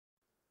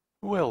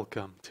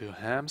Welcome to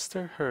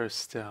Hamster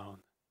Hearthstone.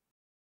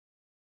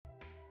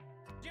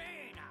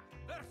 Jaina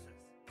versus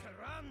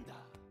Tyrande.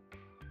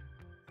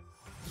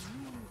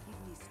 You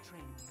give me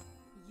strength.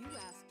 You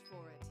asked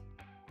for it.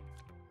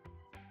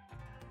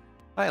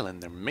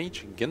 Highlander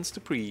Mage against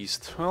the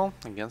Priest. Well,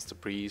 against the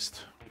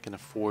Priest, we can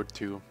afford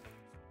to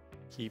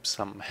keep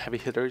some heavy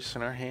hitters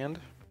in our hand.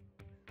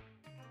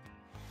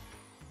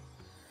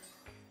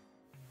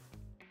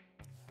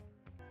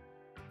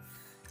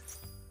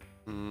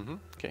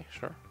 Okay,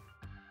 sure.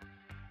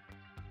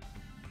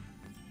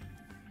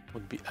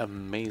 Would be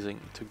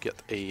amazing to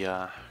get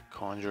a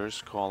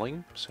Conjurer's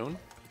Calling soon.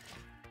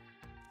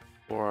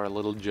 Or a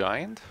little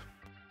giant.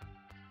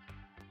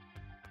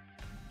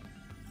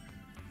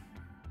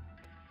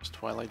 Just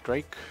Twilight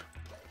Drake.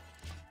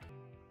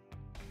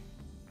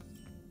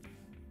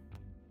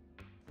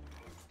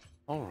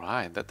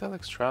 Alright, that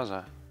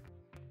Alexstrasza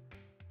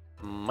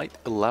might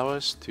allow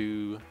us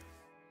to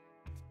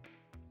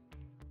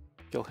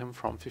kill him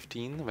from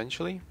 15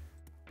 eventually.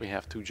 We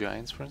have 2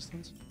 giants, for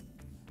instance.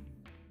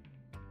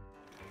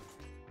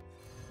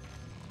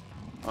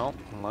 Well,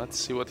 let's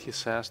see what he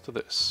says to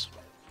this.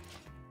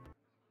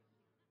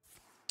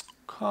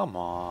 Come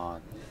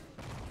on.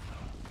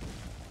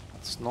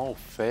 It's no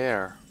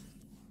fair.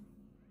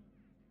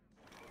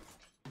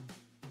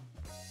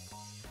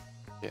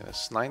 Okay,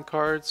 there's 9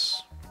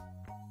 cards.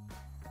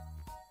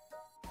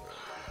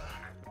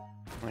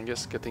 I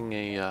guess getting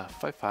a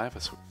 5/5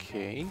 is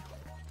okay.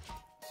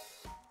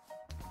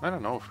 I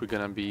don't know if we're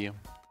gonna be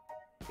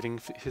hitting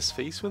his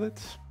face with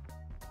it.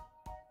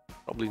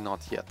 Probably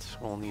not yet.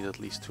 We'll need at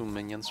least 2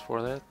 minions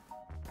for that.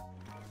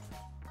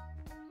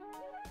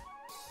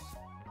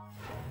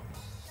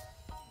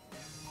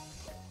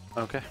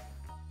 Okay.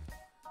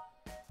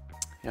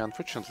 Yeah,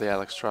 unfortunately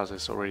Alexstrasza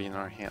is already in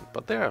our hand,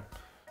 but there are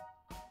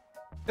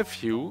a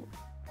few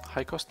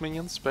high-cost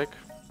minions back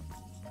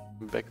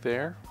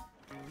there.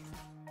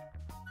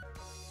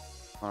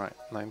 Alright,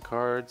 9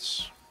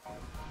 cards.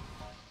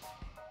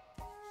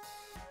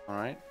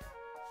 Alright.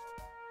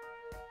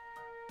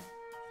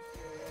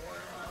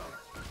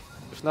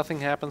 If nothing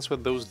happens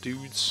with those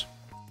dudes,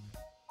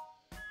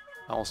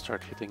 I'll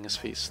start hitting his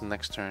face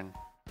next turn.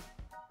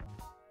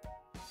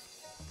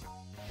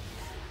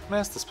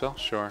 Master spell,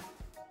 sure.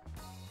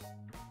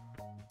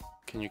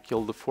 Can you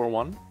kill the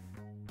 4/1?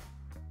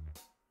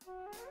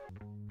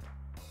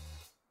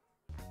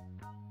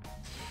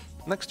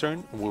 Next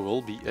turn we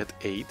will be at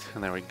 8,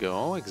 and there we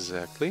go,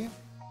 exactly.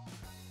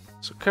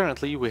 So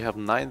currently we have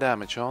 9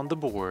 damage on the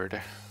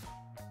board,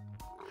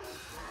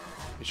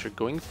 which are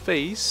going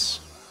face,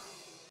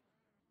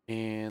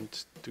 and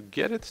to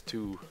get it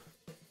to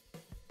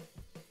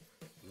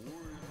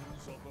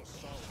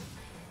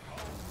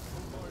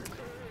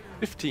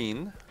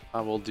 15,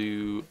 I will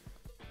do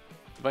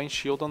Divine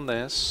Shield on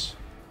this,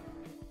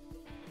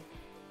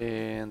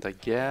 and I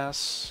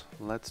guess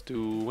let's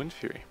do Wind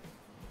Fury.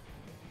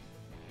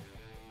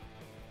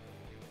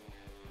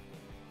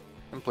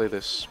 And play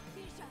this.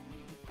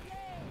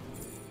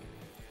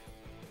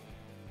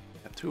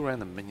 Add 2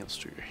 random minions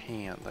to your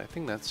hand. I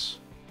think that's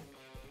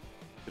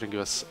gonna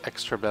give us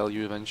extra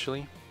value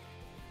eventually.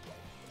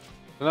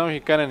 So now he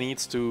kinda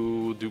needs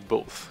to do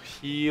both.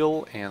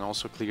 Heal and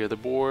also clear the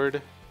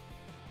board.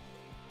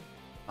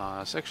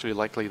 It's actually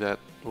likely that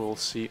we'll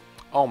see...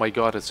 Oh my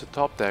god, it's a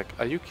top deck.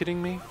 Are you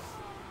kidding me?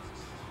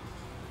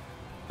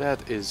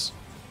 That is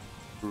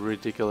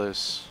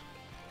ridiculous.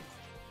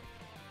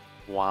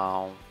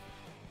 Wow.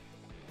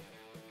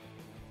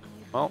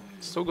 Well,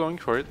 still going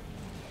for it.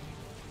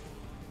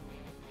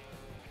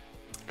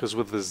 Because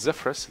with the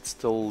Zephyrus, it's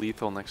still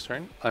lethal next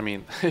turn. I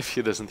mean, if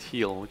he doesn't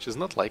heal, which is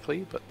not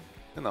likely, but,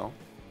 you know.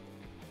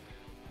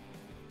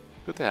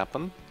 Could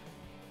happen.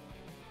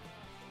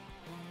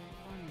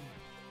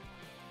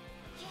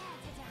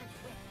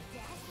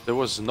 There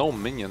was no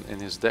minion in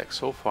his deck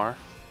so far.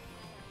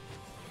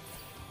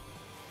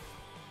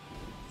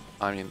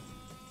 I mean,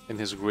 in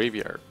his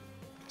graveyard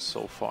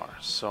so far.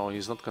 So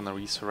he's not gonna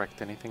resurrect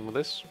anything with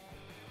this.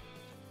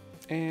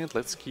 And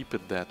let's keep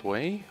it that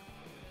way.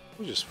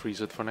 We'll just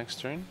freeze it for next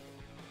turn.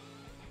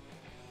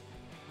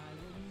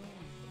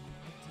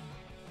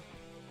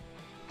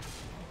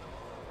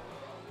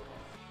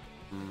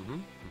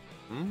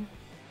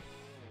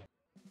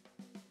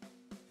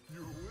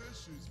 Your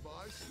wish is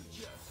my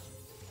suggestion.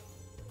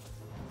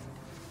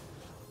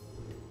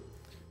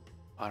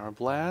 Fire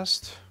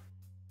Blast.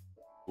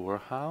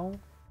 Warhowl.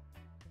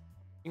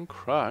 And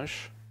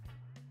Crush.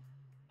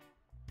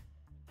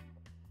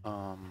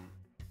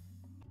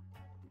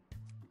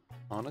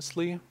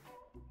 Honestly,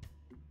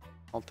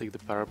 I'll take the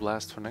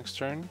Pyroblast for next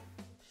turn.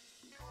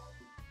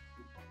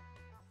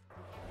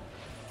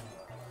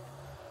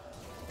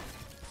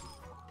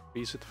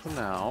 Freeze it for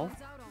now.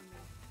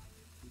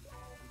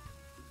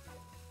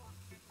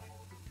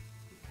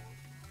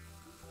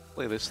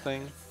 Play this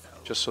thing,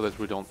 just so that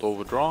we don't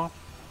overdraw.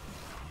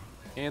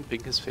 And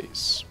ping his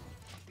face.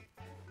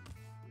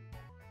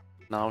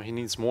 Now he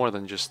needs more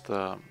than just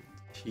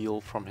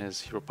heal from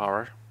his hero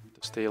power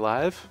to stay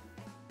alive.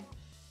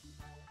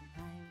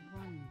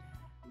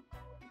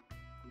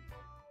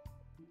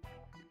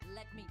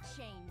 me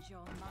change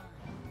your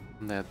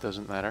mind. That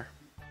doesn't matter.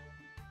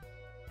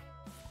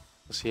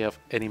 Does he have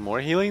any more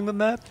healing than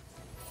that?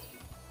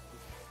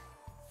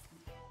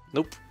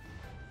 Nope.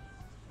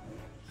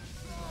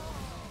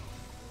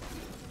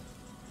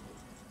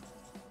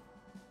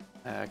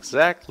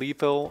 Exact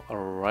lethal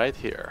right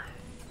here.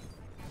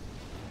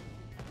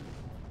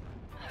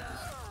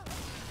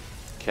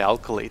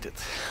 Calculated.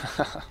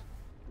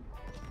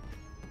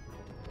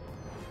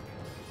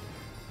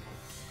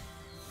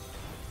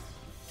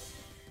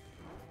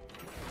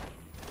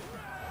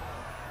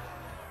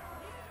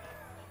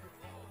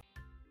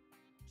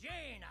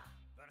 Jaina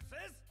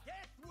versus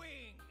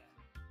Deathwing.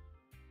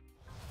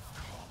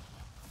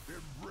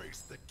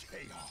 Embrace the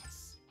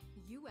chaos.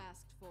 You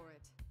asked for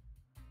it.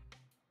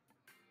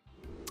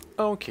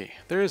 Okay,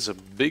 there is a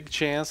big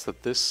chance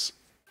that this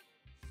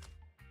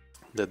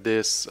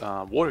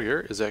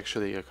warrior is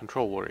actually a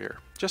control warrior.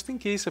 Just in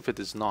case if it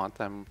is not,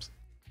 I'm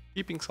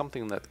keeping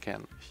something that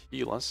can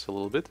heal us a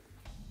little bit.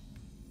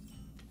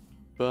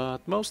 But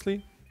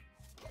mostly,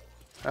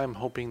 I'm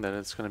hoping that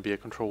it's going to be a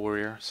control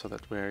warrior so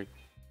that we're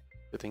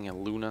getting a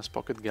Luna's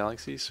Pocket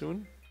Galaxy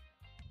soon.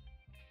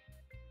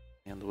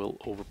 And we'll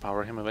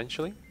overpower him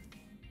eventually.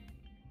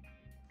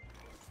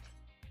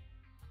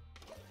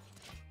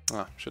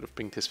 Ah, should have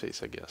pinged his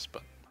face, I guess,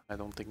 but I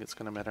don't think it's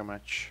gonna matter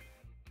much.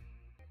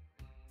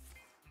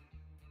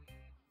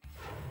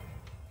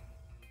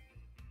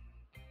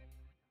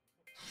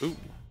 Ooh,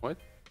 what?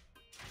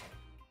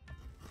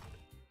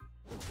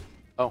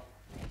 Oh,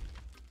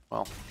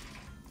 well,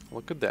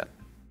 look at that.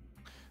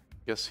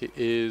 Guess he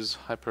is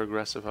hyper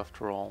aggressive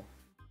after all.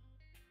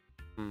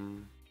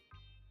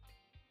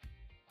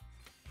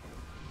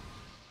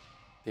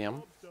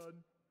 Damn.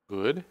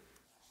 Good.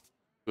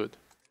 Good.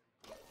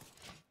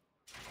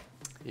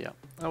 Yeah,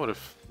 I would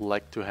have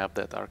liked to have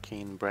that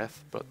arcane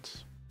breath, but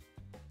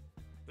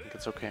I think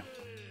it's okay.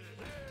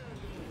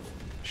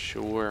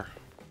 Sure.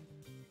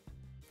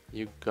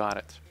 You got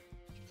it.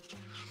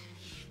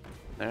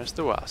 There's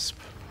the wasp.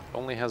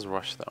 Only has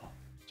rush though,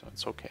 so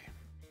it's okay.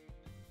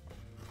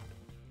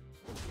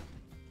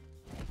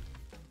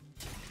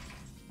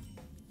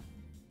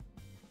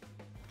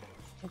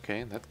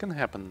 Okay, that can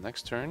happen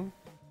next turn.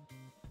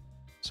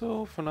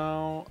 So for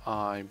now,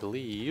 I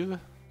believe...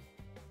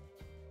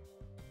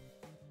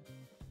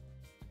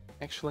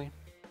 Actually,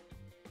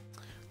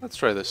 let's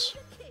try this.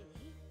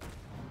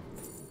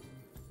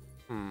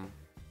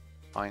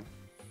 Fine.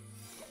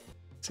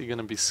 Is he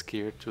gonna be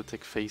scared to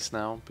attack face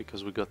now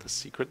because we got the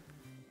secret?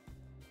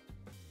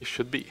 He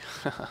should be.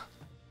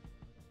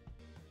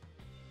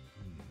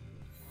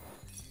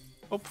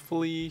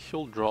 Hopefully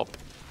he'll drop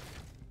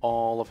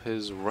all of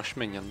his rush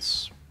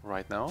minions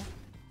right now,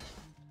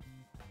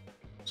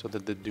 so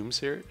that the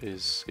Doomsayer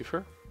is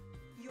safer.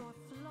 Your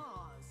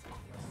flaws.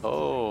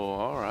 Oh,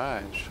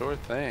 alright, sure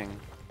thing.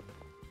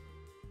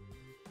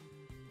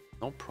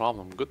 No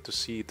problem, good to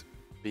see it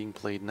being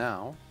played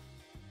now.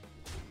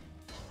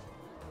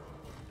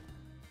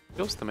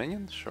 Kills the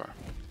minion? Sure.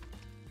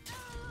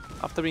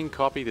 After being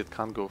copied, it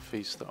can't go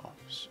face though,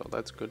 so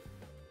that's good.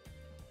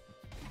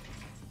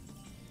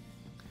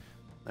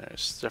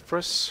 There's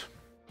Zephyrus.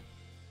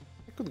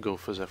 I could go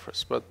for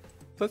Zephyrus, but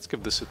let's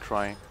give this a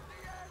try.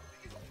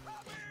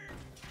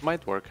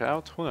 Might work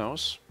out, who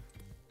knows?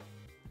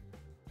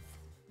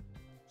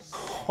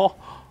 Oh,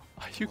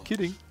 are you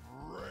kidding?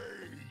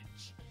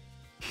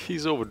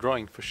 He's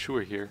overdrawing for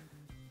sure here.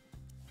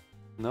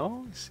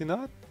 No, is he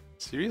not?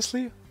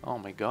 Seriously? Oh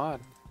my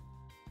god.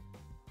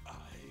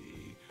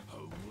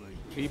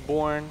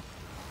 Reborn.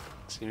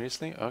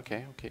 Seriously?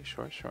 Okay, okay,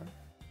 sure, sure.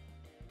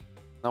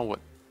 Now what?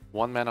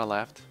 1 mana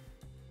left.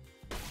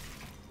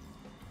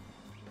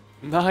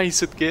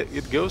 Nice,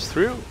 it goes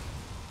through.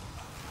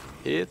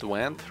 It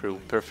went through,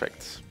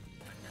 perfect.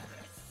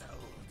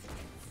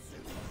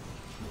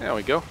 There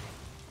we go.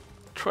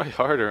 Try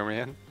harder,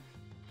 man.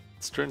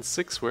 It's turn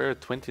 6, we're at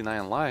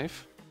 29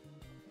 life.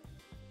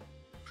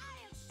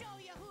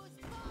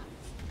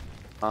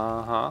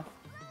 Uh-huh.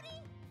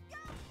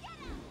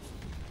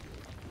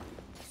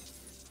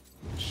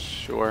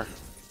 Sure.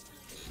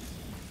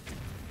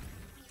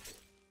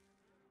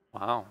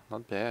 Wow,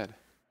 not bad.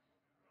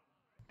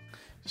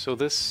 So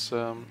this,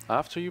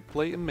 after you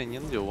play a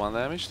minion, deal 1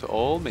 damage to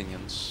all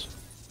minions.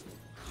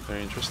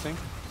 Very interesting.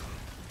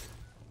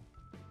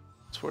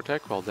 It's for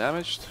attack while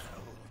damaged.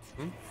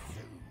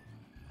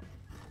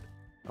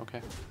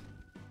 Okay.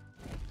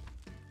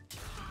 Do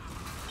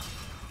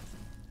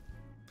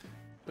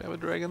we have a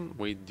dragon?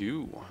 We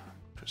do.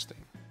 Interesting.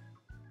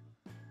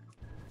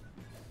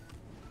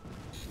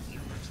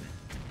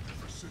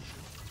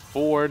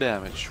 Four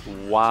damage.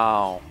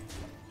 Wow.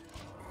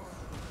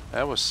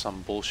 That was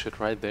some bullshit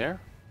right there.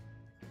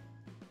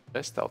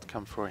 Best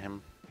outcome for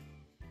him.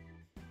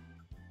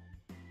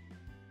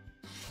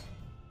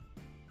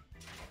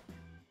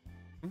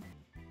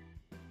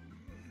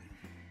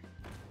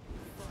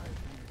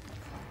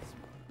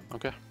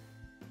 Okay.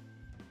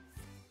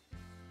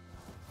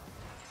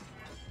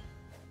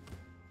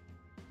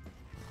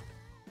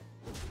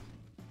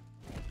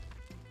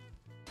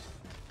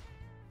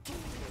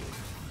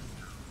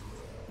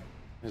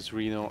 Is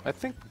Reno. I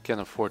think we can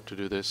afford to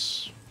do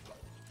this.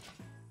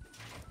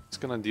 It's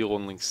gonna deal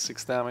only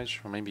 6 damage,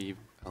 or maybe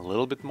a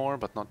little bit more,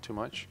 but not too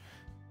much.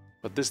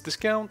 But this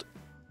discount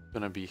is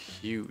gonna be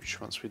huge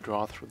once we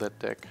draw through that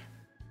deck.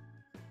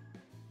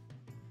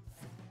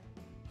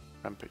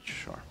 Rampage,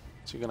 sure.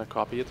 So you're gonna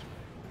copy it?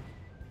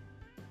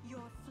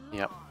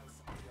 Yep.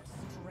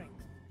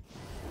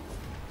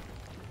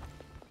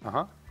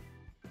 Uh-huh.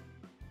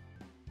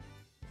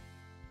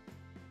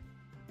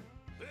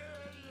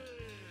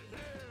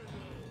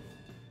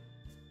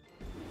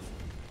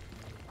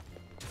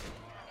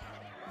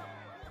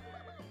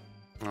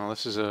 Well,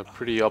 this is a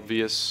pretty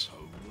obvious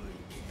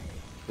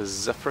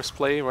Zephyrus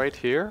play right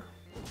here.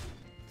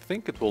 I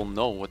think it will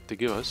know what to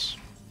give us.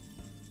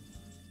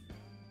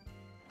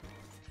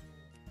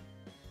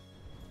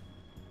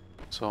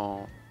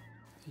 So,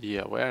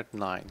 yeah, we're at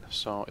 9,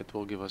 so it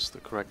will give us the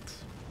correct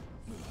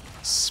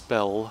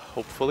spell,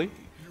 hopefully.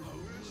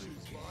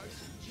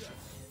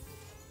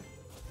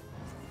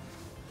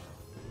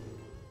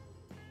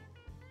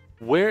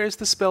 Where is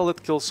the spell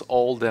that kills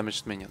all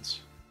damaged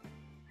minions?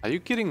 Are you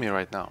kidding me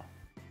right now?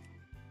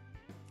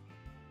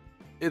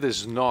 It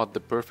is not the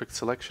perfect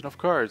selection of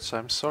cards,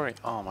 I'm sorry.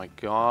 Oh my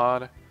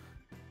god.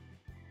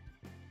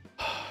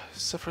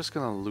 Is Zephyrus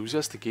gonna lose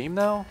us the game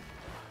now?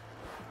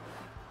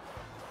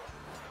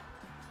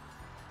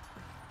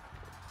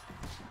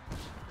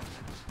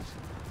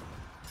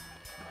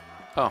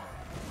 Oh,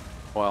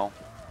 well.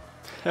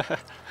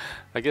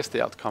 I guess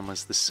the outcome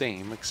is the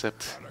same,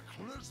 except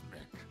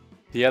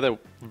the other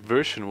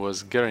version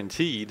was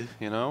guaranteed,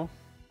 you know?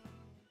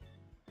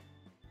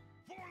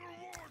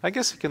 I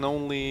guess it can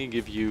only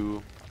give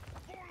you...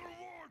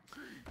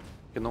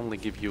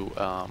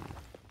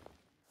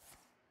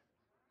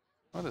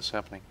 What is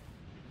happening?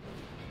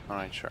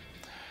 Alright, sure.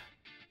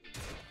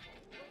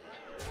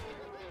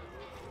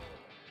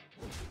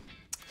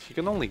 He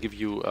can only give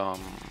you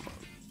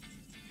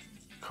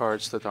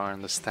cards that are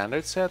in the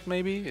standard set,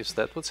 maybe? Is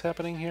that what's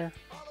happening here?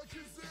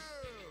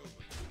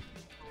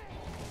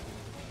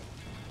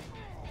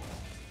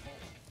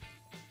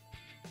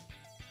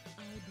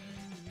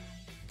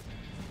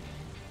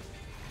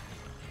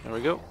 There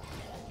we go.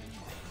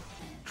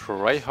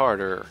 Try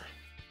harder.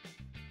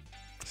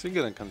 Is he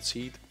gonna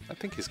concede? I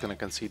think he's gonna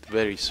concede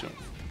very soon.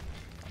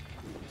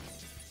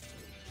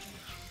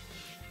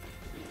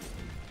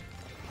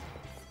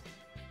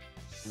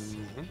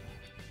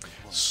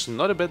 It's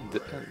not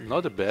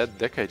a bad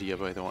deck idea,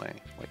 by the way.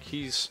 Like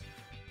he's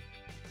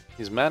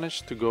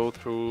managed to go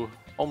through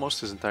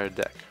almost his entire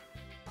deck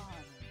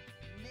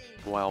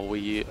while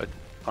we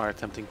are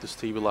attempting to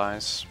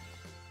stabilize.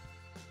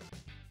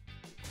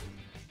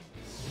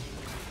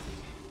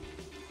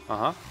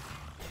 Uh-huh.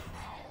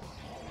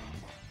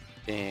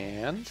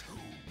 And...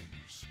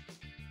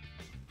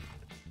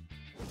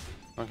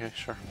 okay,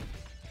 sure.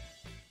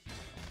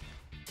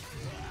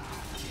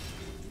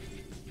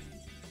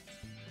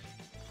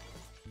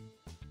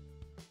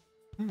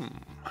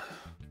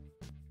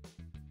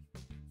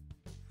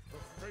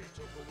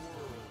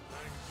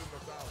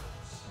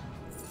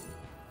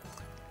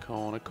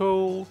 Cone of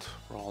Cold,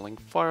 Rolling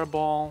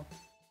Fireball.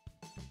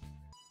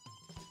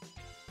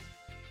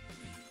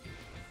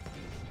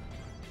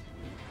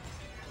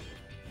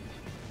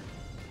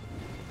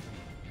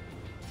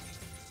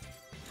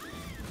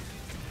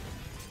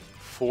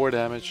 Four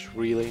damage,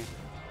 really?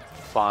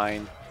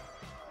 Fine.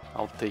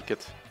 I'll take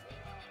it.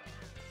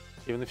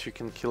 Even if you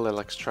can kill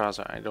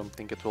Alexstrasza, I don't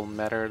think it will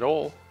matter at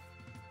all.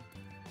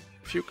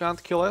 If you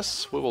can't kill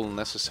us, we will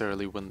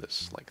necessarily win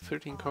this. Like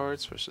 13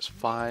 cards versus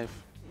 5.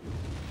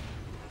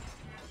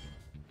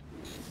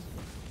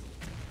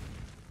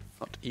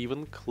 Not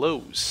even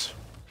close.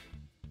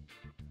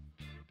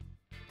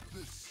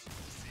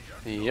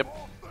 Yep.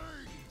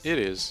 It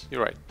is.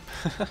 You're right.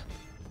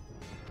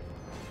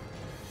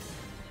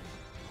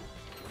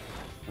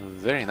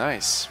 Very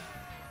nice.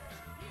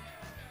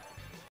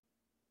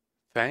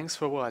 Thanks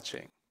for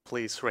watching.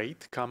 Please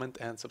rate, comment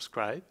and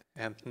subscribe.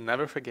 And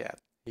never forget,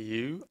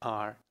 you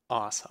are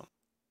awesome.